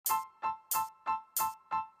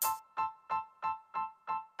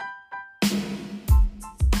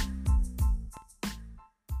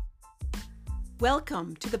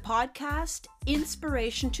Welcome to the podcast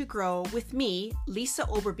Inspiration to Grow with me, Lisa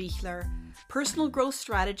Oberbichler, personal growth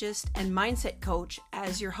strategist and mindset coach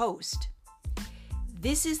as your host.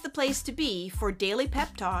 This is the place to be for daily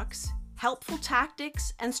pep talks, helpful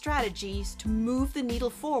tactics and strategies to move the needle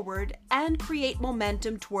forward and create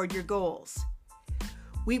momentum toward your goals.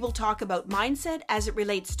 We will talk about mindset as it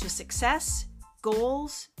relates to success,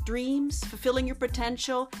 goals, dreams, fulfilling your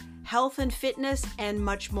potential, health and fitness, and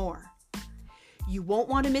much more. You won't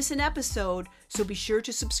want to miss an episode, so be sure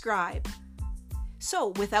to subscribe. So,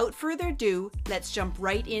 without further ado, let's jump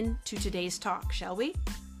right into today's talk, shall we?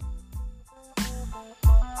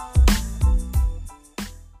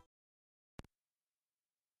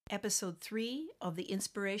 Episode 3 of the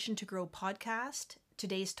Inspiration to Grow podcast.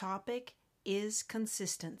 Today's topic is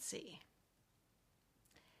consistency.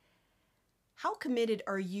 How committed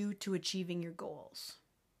are you to achieving your goals?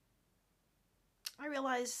 I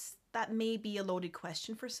realize that may be a loaded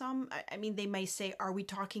question for some. I mean, they may say, are we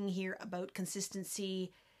talking here about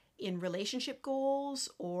consistency in relationship goals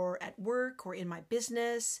or at work or in my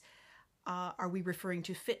business? Are we referring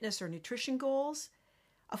to fitness or nutrition goals?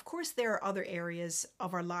 Of course, there are other areas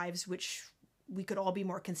of our lives which we could all be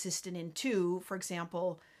more consistent in too. For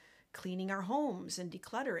example, cleaning our homes and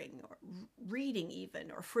decluttering, or reading even,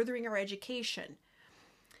 or furthering our education.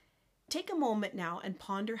 Take a moment now and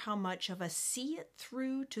ponder how much of a see it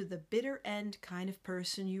through to the bitter end kind of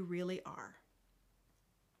person you really are.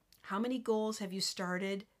 How many goals have you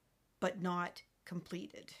started but not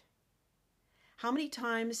completed? How many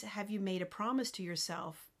times have you made a promise to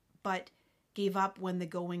yourself but gave up when the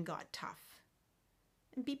going got tough?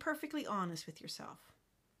 And be perfectly honest with yourself.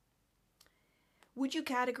 Would you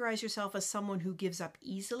categorize yourself as someone who gives up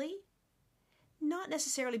easily? Not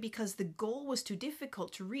necessarily because the goal was too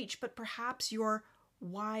difficult to reach, but perhaps your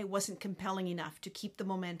why wasn't compelling enough to keep the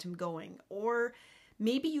momentum going. Or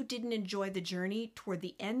maybe you didn't enjoy the journey toward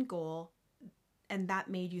the end goal and that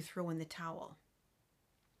made you throw in the towel.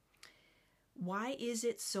 Why is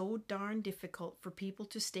it so darn difficult for people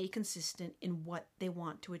to stay consistent in what they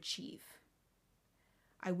want to achieve?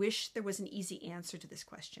 I wish there was an easy answer to this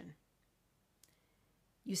question.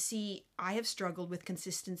 You see, I have struggled with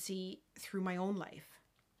consistency through my own life.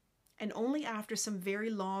 And only after some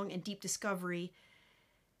very long and deep discovery,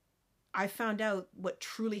 I found out what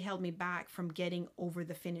truly held me back from getting over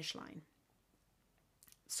the finish line.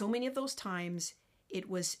 So many of those times, it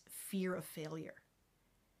was fear of failure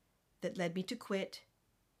that led me to quit,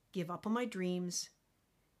 give up on my dreams,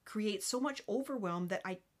 create so much overwhelm that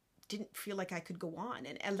I didn't feel like I could go on,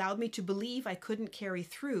 and allowed me to believe I couldn't carry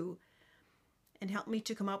through, and helped me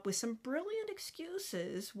to come up with some brilliant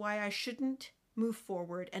excuses why I shouldn't move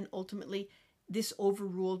forward, and ultimately this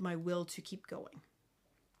overruled my will to keep going.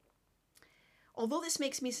 Although this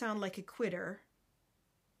makes me sound like a quitter,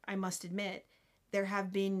 I must admit there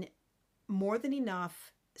have been more than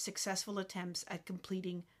enough successful attempts at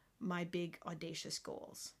completing my big audacious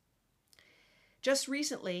goals. Just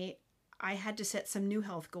recently, I had to set some new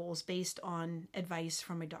health goals based on advice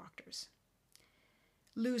from my doctors.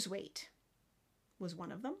 Lose weight was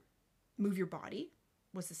one of them. Move your body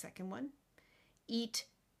was the second one. Eat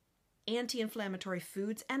anti-inflammatory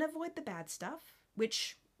foods and avoid the bad stuff,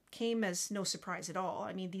 which came as no surprise at all.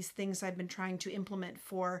 I mean, these things I've been trying to implement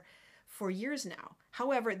for years now.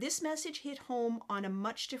 However, this message hit home on a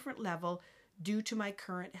much different level due to my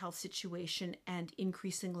current health situation and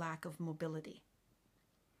increasing lack of mobility.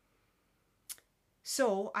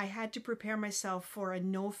 So I had to prepare myself for a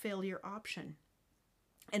no-failure option.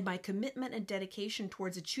 And my commitment and dedication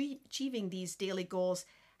towards achieving these daily goals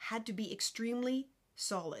had to be extremely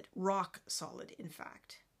solid, rock solid, in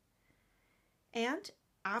fact. And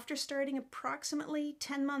after starting approximately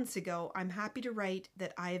 10 months ago, I'm happy to write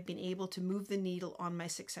that I have been able to move the needle on my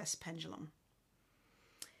success pendulum.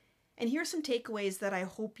 And here are some takeaways that I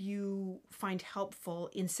hope you find helpful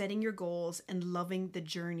in setting your goals and loving the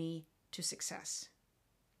journey to success.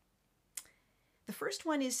 The first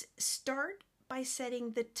one is start by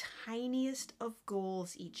setting the tiniest of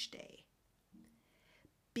goals each day.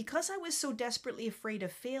 Because I was so desperately afraid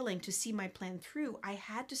of failing to see my plan through, I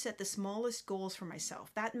had to set the smallest goals for myself.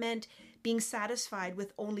 That meant being satisfied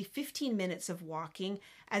with only 15 minutes of walking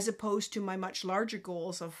as opposed to my much larger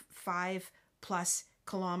goals of 5+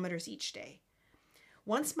 kilometers each day.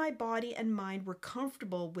 Once my body and mind were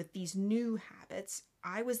comfortable with these new habits,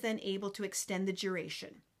 I was then able to extend the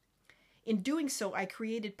duration. In doing so, I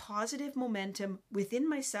created positive momentum within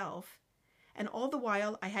myself, and all the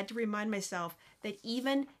while I had to remind myself that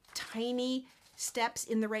even tiny steps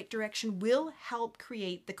in the right direction will help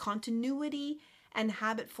create the continuity and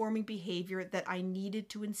habit-forming behavior that I needed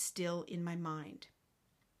to instill in my mind.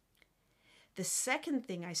 The second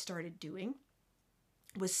thing I started doing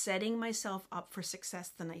was setting myself up for success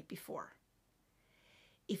the night before.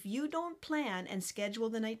 If you don't plan and schedule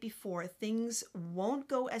the night before, things won't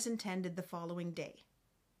go as intended the following day.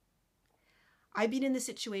 I've been in this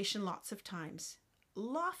situation lots of times.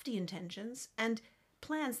 Lofty intentions and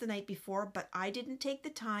plans the night before, but I didn't take the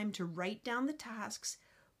time to write down the tasks,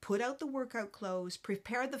 put out the workout clothes,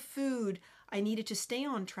 prepare the food I needed to stay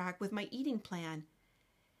on track with my eating plan.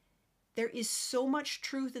 There is so much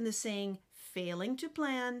truth in the saying, failing to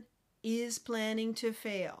plan is planning to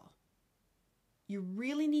fail. You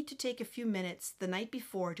really need to take a few minutes the night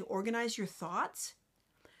before to organize your thoughts,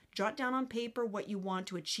 jot down on paper what you want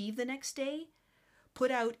to achieve the next day,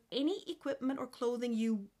 put out any equipment or clothing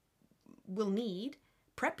you will need,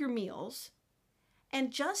 prep your meals,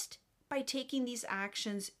 and just by taking these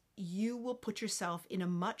actions, you will put yourself in a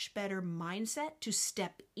much better mindset to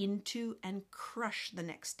step into and crush the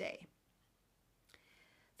next day.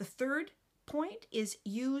 The third point is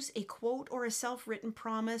use a quote or a self-written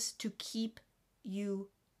promise to keep you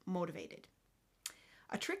motivated.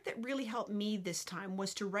 A trick that really helped me this time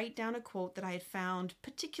was to write down a quote that I had found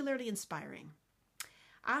particularly inspiring.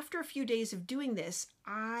 After a few days of doing this,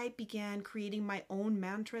 I began creating my own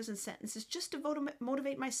mantras and sentences just to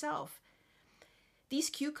motivate myself. These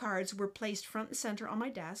cue cards were placed front and center on my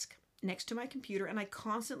desk next to my computer, and I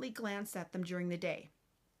constantly glanced at them during the day.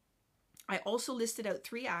 I also listed out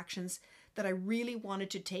 3 actions that I really wanted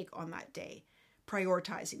to take on that day,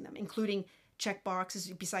 prioritizing them, including check boxes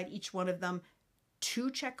beside each one of them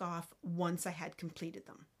to check off once I had completed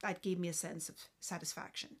them. That gave me a sense of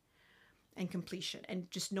satisfaction and completion, and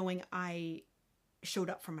just knowing I showed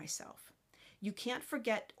up for myself. You can't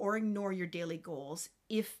forget or ignore your daily goals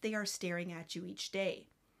if they are staring at you each day.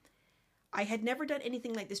 I had never done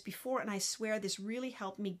anything like this before, and I swear this really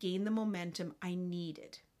helped me gain the momentum I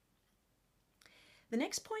needed. The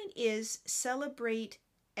next point is celebrate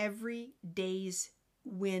every day's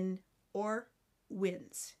win or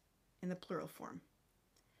wins in the plural form.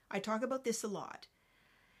 I talk about this a lot.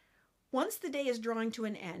 Once the day is drawing to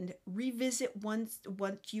an end, revisit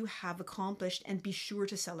what you have accomplished and be sure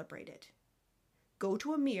to celebrate it. Go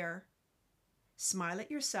to a mirror, smile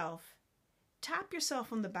at yourself, tap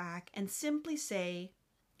yourself on the back, and simply say,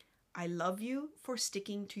 I love you for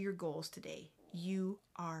sticking to your goals today. You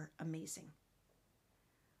are amazing.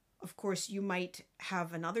 Of course, you might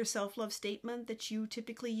have another self-love statement that you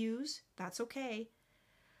typically use. That's okay.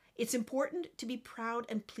 It's important to be proud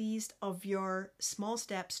and pleased of your small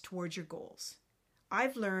steps towards your goals.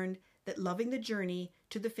 I've learned that loving the journey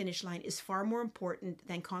to the finish line is far more important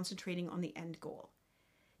than concentrating on the end goal.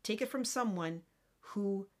 Take it from someone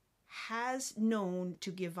who has known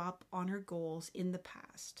to give up on her goals in the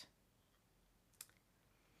past.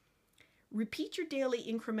 Repeat your daily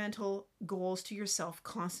incremental goals to yourself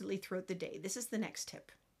constantly throughout the day. This is the next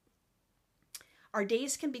tip. Our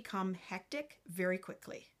days can become hectic very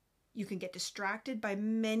quickly. You can get distracted by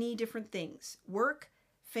many different things. Work,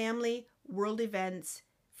 family, world events,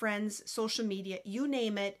 friends, social media, you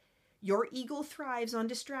name it. Your ego thrives on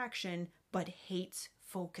distraction, but hates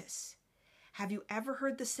focus. Have you ever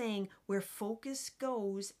heard the saying, where focus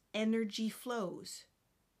goes, energy flows?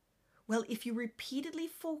 Well, if you repeatedly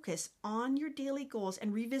focus on your daily goals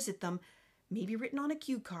and revisit them, maybe written on a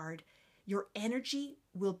cue card, your energy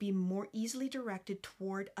will be more easily directed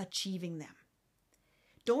toward achieving them.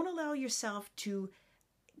 Don't allow yourself to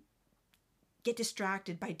get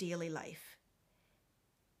distracted by daily life.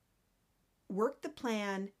 Work the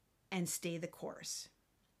plan and stay the course.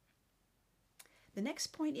 The next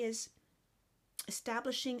point is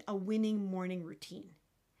establishing a winning morning routine.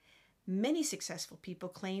 Many successful people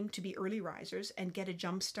claim to be early risers and get a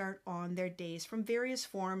jump start on their days from various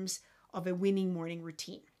forms of a winning morning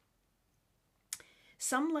routine.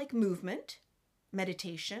 Some like movement,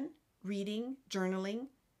 meditation, reading, journaling,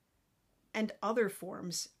 and other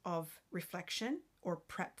forms of reflection or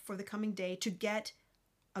prep for the coming day to get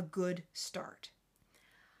a good start.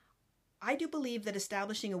 I do believe that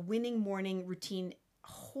establishing a winning morning routine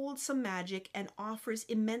holds some magic and offers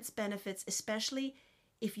immense benefits, especially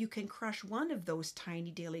if you can crush one of those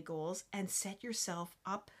tiny daily goals and set yourself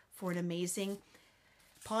up for an amazing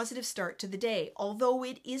positive start to the day. Although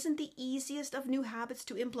it isn't the easiest of new habits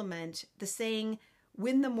to implement, the saying,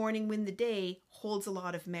 win the morning, win the day, holds a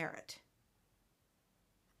lot of merit.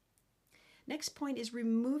 Next point is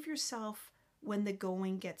remove yourself when the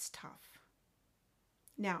going gets tough.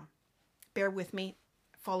 Now, bear with me,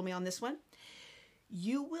 follow me on this one.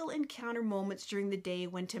 You will encounter moments during the day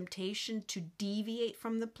when temptation to deviate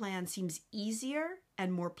from the plan seems easier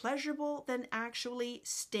and more pleasurable than actually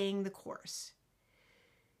staying the course.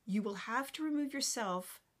 You will have to remove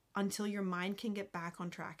yourself until your mind can get back on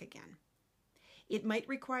track again. It might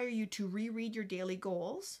require you to reread your daily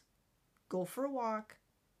goals, go for a walk,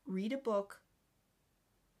 read a book,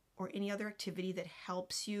 or any other activity that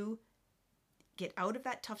helps you get out of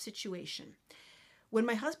that tough situation. When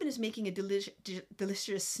my husband is making a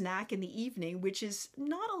delicious snack in the evening, which is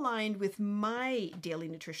not aligned with my daily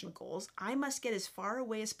nutritional goals, I must get as far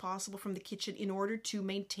away as possible from the kitchen in order to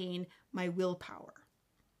maintain my willpower.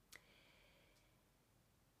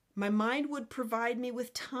 My mind would provide me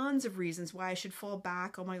with tons of reasons why I should fall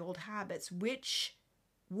back on my old habits, which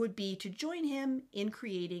would be to join him in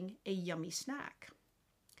creating a yummy snack.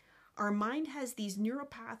 Our mind has these neural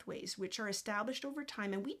pathways which are established over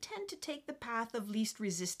time, and we tend to take the path of least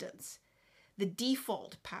resistance, the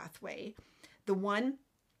default pathway, the one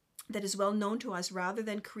that is well known to us, rather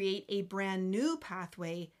than create a brand new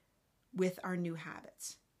pathway with our new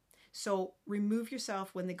habits. So remove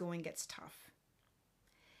yourself when the going gets tough.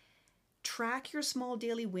 Track your small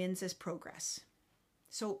daily wins as progress.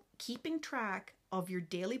 So keeping track of your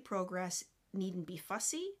daily progress needn't be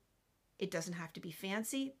fussy. It doesn't have to be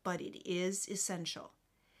fancy, but it is essential.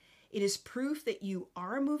 It is proof that you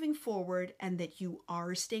are moving forward and that you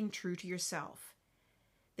are staying true to yourself,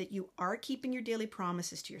 that you are keeping your daily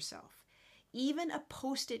promises to yourself. Even a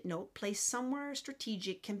post-it note placed somewhere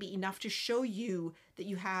strategic can be enough to show you that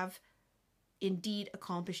you have indeed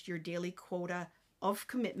accomplished your daily quota of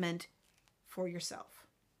commitment for yourself.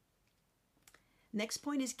 Next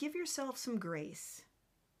point is give yourself some grace.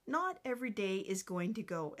 Not every day is going to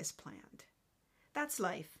go as planned. That's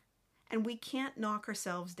life, and we can't knock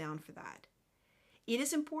ourselves down for that. It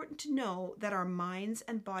is important to know that our minds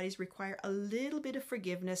and bodies require a little bit of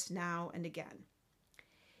forgiveness now and again.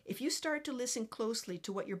 If you start to listen closely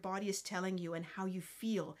to what your body is telling you and how you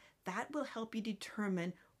feel, that will help you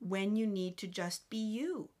determine when you need to just be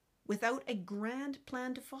you, without a grand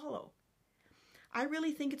plan to follow. I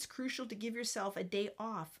really think it's crucial to give yourself a day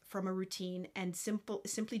off from a routine and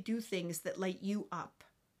simply do things that light you up.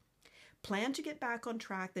 Plan to get back on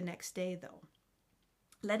track the next day, though.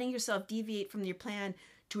 Letting yourself deviate from your plan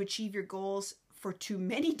to achieve your goals for too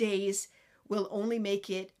many days will only make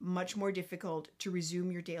it much more difficult to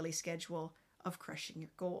resume your daily schedule of crushing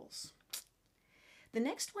your goals. The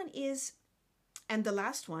next one is, and the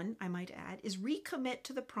last one I might add, is recommit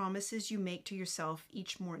to the promises you make to yourself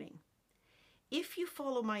each morning. If you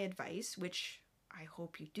follow my advice, which I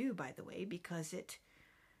hope you do, by the way, because it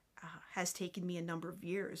has taken me a number of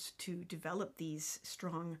years to develop these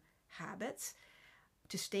strong habits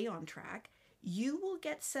to stay on track, you will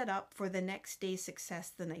get set up for the next day's success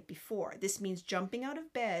the night before. This means jumping out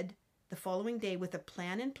of bed the following day with a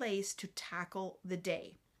plan in place to tackle the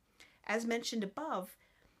day. As mentioned above,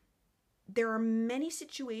 there are many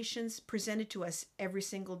situations presented to us every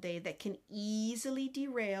single day that can easily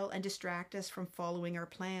derail and distract us from following our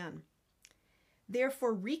plan.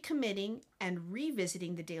 Therefore, recommitting and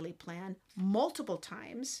revisiting the daily plan multiple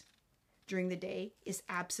times during the day is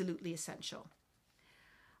absolutely essential.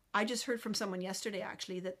 I just heard from someone yesterday,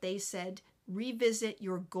 actually, that they said revisit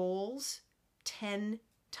your goals 10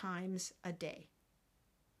 times a day.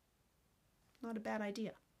 Not a bad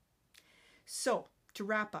idea. So, to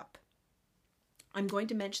wrap up, I'm going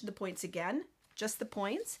to mention the points again, just the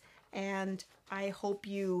points, and I hope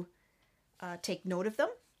you take note of them.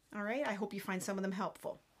 All right, I hope you find some of them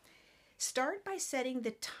helpful. Start by setting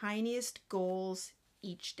the tiniest goals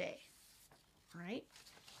each day. All right,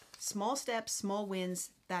 small steps, small wins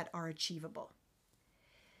that are achievable.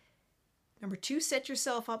 Number 2, set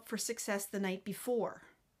yourself up for success the night before.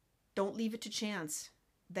 Don't leave it to chance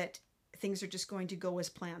that things are just going to go as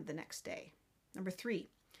planned the next day. Number 3,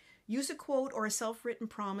 use a quote or a self-written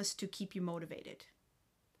promise to keep you motivated.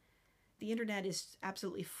 The internet is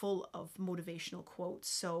absolutely full of motivational quotes,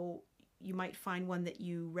 so you might find one that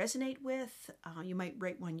you resonate with. You might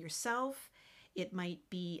write one yourself. It might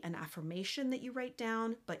be an affirmation that you write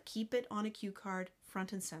down, but keep it on a cue card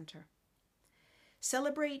front and center.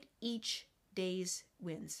 Celebrate each day's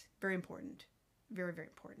wins. Very important. Very, very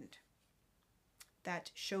important.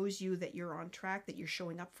 That shows you that you're on track, that you're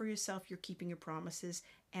showing up for yourself, you're keeping your promises,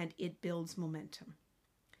 and it builds momentum.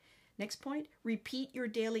 Next point, repeat your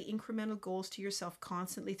daily incremental goals to yourself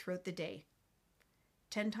constantly throughout the day.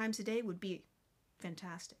 10 times a day would be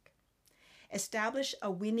fantastic. Establish a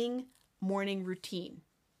winning morning routine.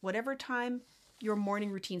 Whatever time your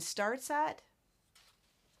morning routine starts at,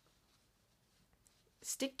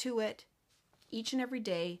 stick to it each and every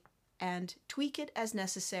day and tweak it as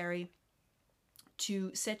necessary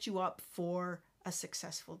to set you up for a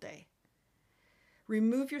successful day.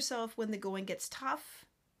 Remove yourself when the going gets tough.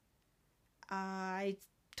 I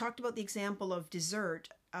talked about the example of dessert.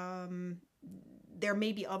 There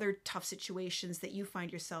may be other tough situations that you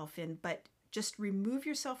find yourself in, but just remove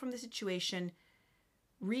yourself from the situation,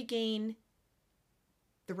 regain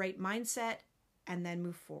the right mindset, and then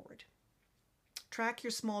move forward. Track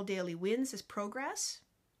your small daily wins as progress.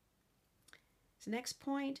 So next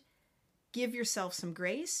point, give yourself some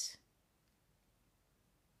grace.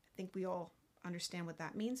 I think we all understand what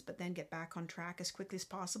that means, but then get back on track as quickly as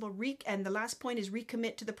possible. And the last point is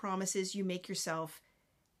recommit to the promises you make yourself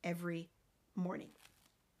every morning.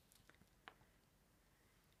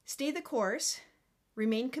 Stay the course,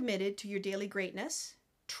 remain committed to your daily greatness,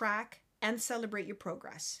 track and celebrate your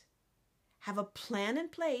progress. Have a plan in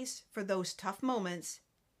place for those tough moments.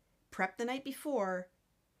 Prep the night before.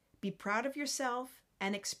 Be proud of yourself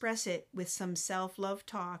and express it with some self-love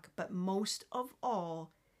talk, but most of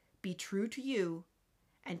all, be true to you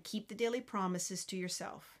and keep the daily promises to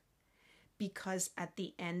yourself. Because at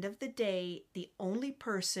the end of the day, the only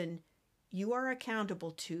person you are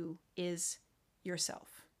accountable to is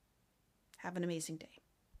yourself. Have an amazing day.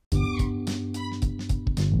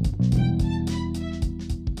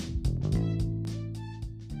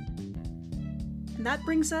 And that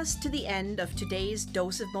brings us to the end of today's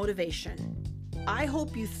dose of motivation. I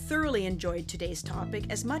hope you thoroughly enjoyed today's topic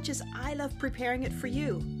as much as I love preparing it for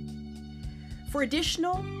you. For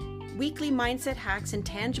additional weekly mindset hacks and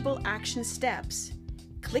tangible action steps,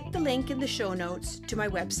 click the link in the show notes to my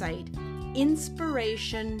website,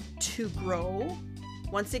 Inspiration to Grow.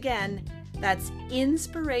 Once again, that's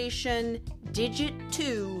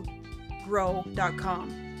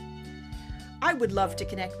inspiration2grow.com. I would love to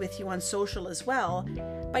connect with you on social as well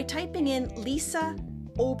by typing in Lisa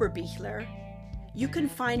Oberbichler. You can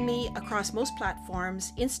find me across most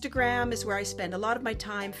platforms. Instagram is where I spend a lot of my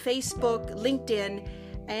time, Facebook, LinkedIn,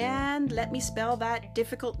 and let me spell that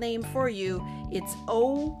difficult name for you. It's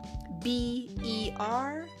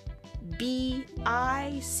Oberbichler.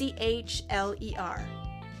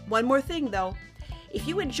 One more thing though, if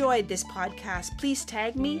you enjoyed this podcast, please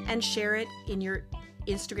tag me and share it in your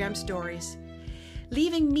Instagram stories.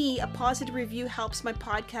 Leaving me a positive review helps my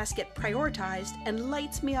podcast get prioritized and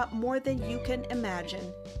lights me up more than you can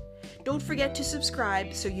imagine. Don't forget to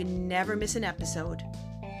subscribe so you never miss an episode.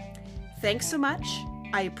 Thanks so much.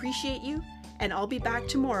 I appreciate you, and I'll be back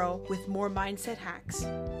tomorrow with more mindset hacks.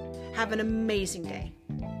 Have an amazing day.